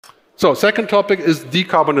So, second topic is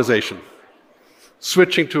decarbonization,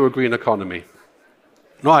 switching to a green economy.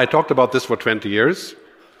 No, I talked about this for 20 years.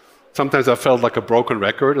 Sometimes I felt like a broken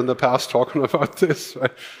record in the past talking about this. Right?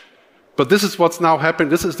 But this is what's now happening.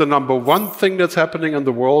 This is the number one thing that's happening in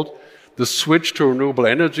the world, the switch to renewable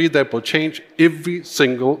energy that will change every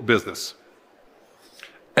single business.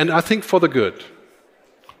 And I think for the good.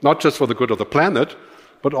 Not just for the good of the planet,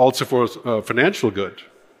 but also for financial good.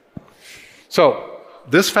 So,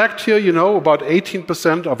 this fact here, you know, about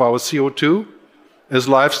 18% of our CO2 is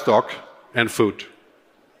livestock and food.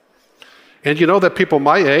 And you know that people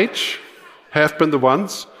my age have been the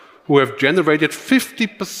ones who have generated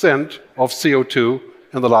 50% of CO2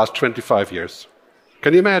 in the last 25 years.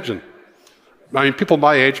 Can you imagine? I mean, people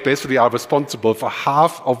my age basically are responsible for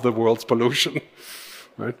half of the world's pollution,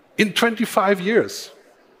 right? In 25 years.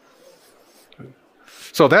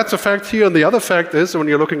 So that's a fact here. And the other fact is, when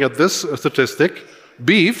you're looking at this statistic,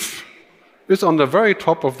 beef is on the very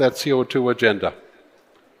top of that CO2 agenda.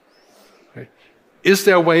 Okay. Is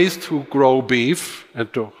there ways to grow beef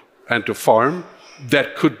and to farm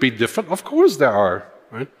that could be different? Of course there are.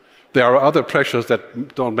 Right? There are other pressures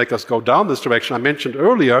that don't make us go down this direction. I mentioned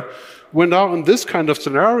earlier, we're now in this kind of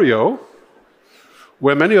scenario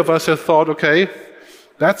where many of us have thought, okay,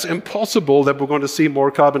 that's impossible that we're going to see more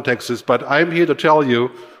carbon taxes, but I'm here to tell you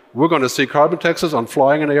we're going to see carbon taxes on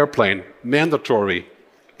flying an airplane, mandatory,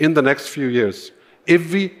 in the next few years.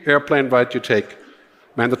 Every airplane ride you take,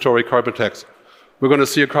 mandatory carbon tax. We're going to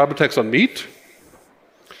see a carbon tax on meat.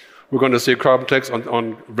 We're going to see a carbon tax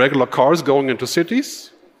on regular cars going into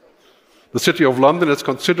cities. The City of London is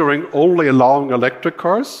considering only allowing electric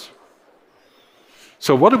cars.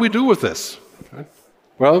 So what do we do with this?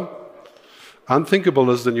 Well,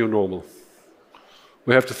 unthinkable is the new normal.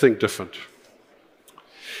 We have to think different.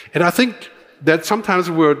 And I think that sometimes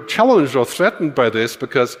we're challenged or threatened by this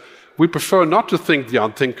because we prefer not to think the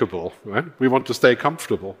unthinkable, right? We want to stay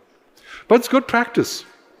comfortable. But it's good practice.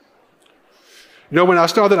 You know, when I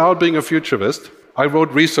started out being a futurist, I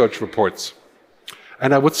wrote research reports.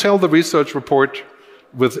 And I would sell the research report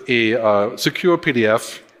with a secure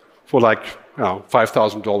PDF for like,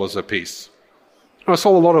 $5,000 a piece. I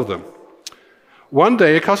sold a lot of them. One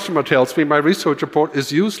day, a customer tells me my research report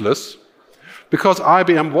is useless because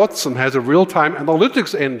IBM Watson has a real-time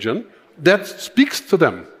analytics engine that speaks to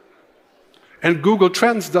them. And Google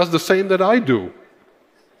Trends does the same that I do.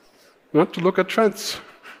 Not to look at trends.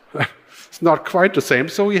 It's not quite the same,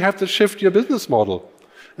 so you have to shift your business model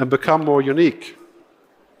and become more unique.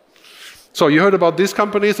 So you heard about these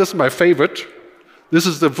companies. This is my favorite. This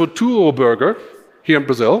is the Futuro burger here in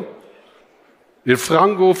Brazil. The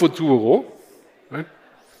Frango Futuro. Right?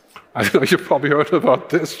 I know you probably heard about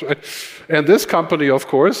this, right? And this company, of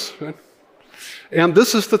course. Right? And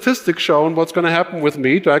this is statistics showing what's going to happen with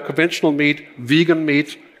meat, right? Conventional meat, vegan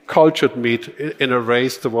meat, cultured meat in a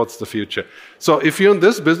race towards the future. So if you're in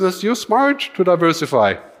this business, you're smart to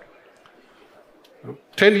diversify.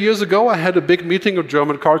 10 years ago, I had a big meeting with a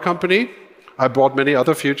German car company. I brought many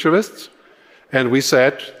other futurists. And we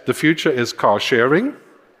said the future is car sharing,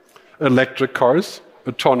 electric cars,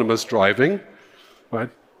 autonomous driving, right?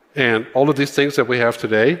 And all of these things that we have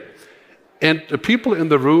today. And the people in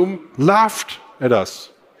the room laughed at us.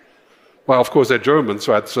 Well, of course, they're Germans,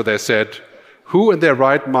 right? So they said, who in their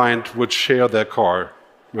right mind would share their car,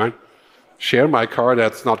 right? Share my car,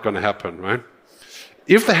 that's not going to happen, right?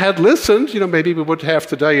 If they had listened, maybe we would have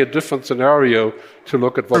today a different scenario to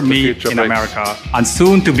look at what the future in makes. America and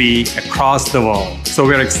soon to be across the world. So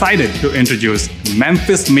we're excited to introduce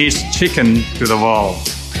Memphis Meat's chicken to the world.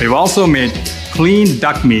 We've also made clean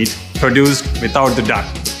duck meat produced without the duck.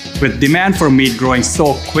 With demand for meat growing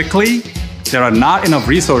so quickly, there are not enough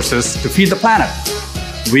resources to feed the planet.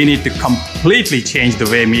 We need to completely change the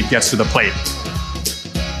way meat gets to the plate.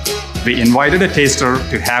 We invited a taster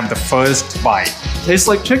to have the first bite. Tastes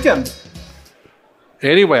like chicken.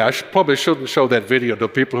 Anyway, I probably shouldn't show that video to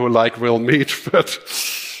people who like real meat. But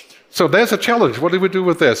so there's a challenge. What do we do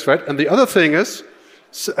with this, right? And the other thing is,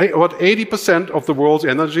 what 80% of the world's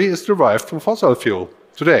energy is derived from fossil fuel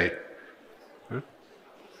today.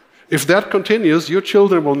 If that continues, your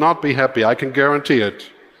children will not be happy. I can guarantee it.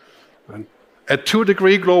 At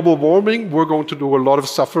 2-degree global warming, we're going to do a lot of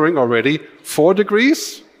suffering already. 4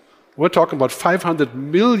 degrees, we're talking about 500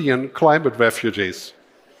 million climate refugees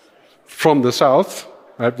from the south,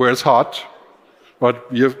 right, where it's hot, but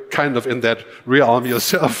you're kind of in that realm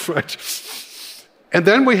yourself, right? And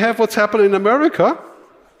then we have what's happened in America.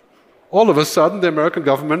 All of a sudden, the American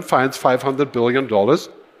government finds $500 billion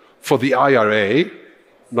for the IRA,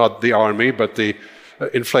 not the army, but the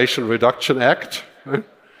Inflation Reduction Act, right,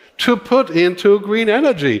 to put into green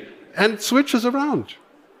energy. and switches around.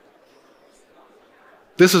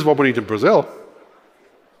 This is what we need in Brazil.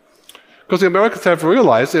 Because the Americans have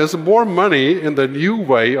realized there's more money in the new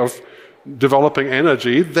way of developing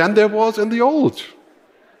energy than there was in the old.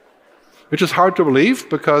 Which is hard to believe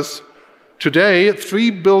because today,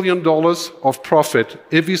 $3 billion of profit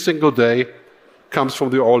every single day comes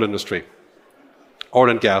from the oil industry, oil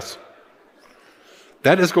and gas.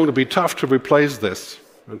 That is going to be tough to replace this.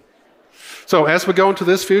 So as we go into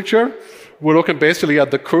this future, we're looking basically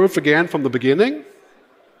at the curve again from the beginning.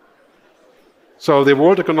 So the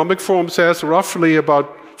World Economic Forum says roughly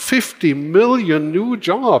about 50 million new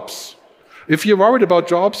jobs. If you're worried about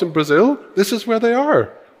jobs in Brazil, this is where they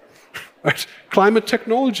are. Right? Climate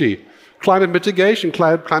technology, climate mitigation,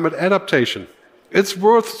 climate adaptation. It's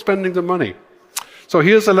worth spending the money. So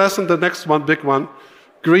here's a lesson, the next one, big one.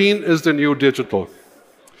 Green is the new digital.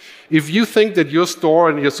 If you think that your store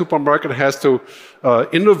and your supermarket has to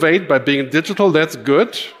innovate by being digital, that's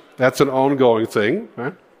good. That's an ongoing thing.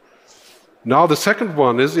 Right? Now the second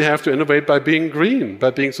one is you have to innovate by being green,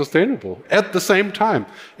 by being sustainable at the same time.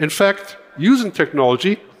 In fact, using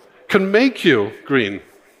technology can make you green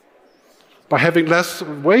by having less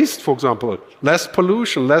waste, for example, less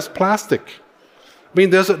pollution, less plastic. I mean,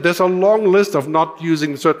 there's a long list of not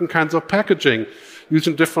using certain kinds of packaging,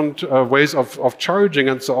 using different ways of charging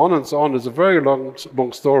and so on and so on. It's a very long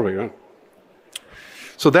story. Right?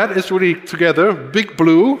 So that is really together, big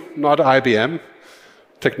blue, not IBM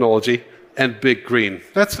technology, and big green.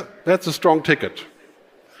 That's a strong ticket.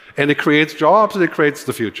 And it creates jobs and it creates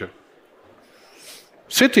the future.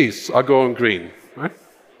 Cities are going green, right?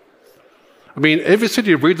 I mean, every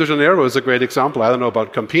city, Rio de Janeiro is a great example. I don't know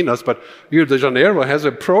about Campinas, but Rio de Janeiro has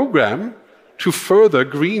a program to further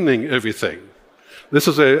greening everything. This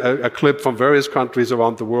is a clip from various countries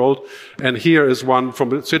around the world, and here is one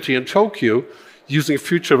from a city in Tokyo using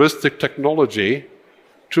futuristic technology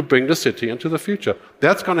to bring the city into the future.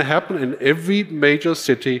 That's going to happen in every major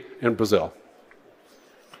city in Brazil.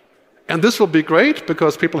 And this will be great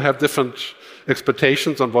because people have different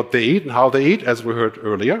expectations on what they eat and how they eat, as we heard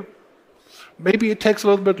earlier. Maybe it takes a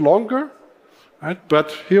little bit longer, right?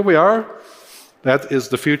 But here we are. That is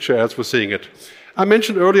the future as we're seeing it. I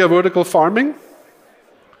mentioned earlier vertical farming.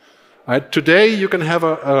 Right? Today you can have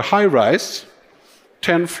a high-rise,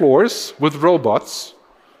 10 floors, with robots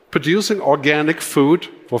producing organic food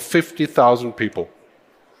for 50,000 people.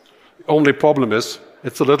 The only problem is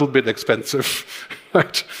it's a little bit expensive.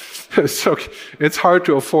 Right? So it's hard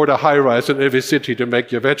to afford a high-rise in every city to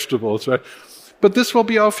make your vegetables. Right? But this will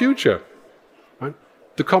be our future. Right?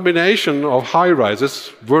 The combination of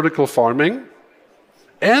high-rises, vertical farming,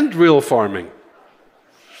 and real farming.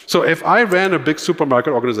 So if I ran a big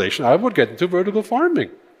supermarket organization, I would get into vertical farming.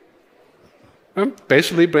 I'm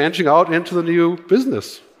basically branching out into the new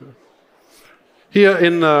business. Here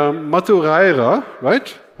in Matureira,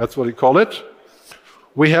 right? That's what we call it.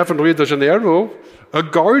 We have in Rio de Janeiro a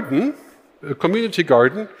garden, a community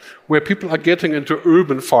garden, where people are getting into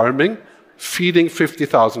urban farming, feeding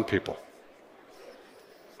 50,000 people.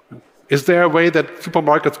 Is there a way that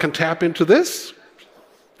supermarkets can tap into this?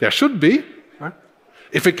 There should be. Right?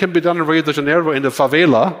 If it can be done in Rio de Janeiro in the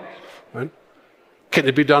favela, right? Can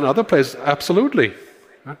it be done other places? Absolutely.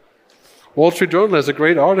 Right? Wall Street Journal has a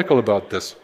great article about this.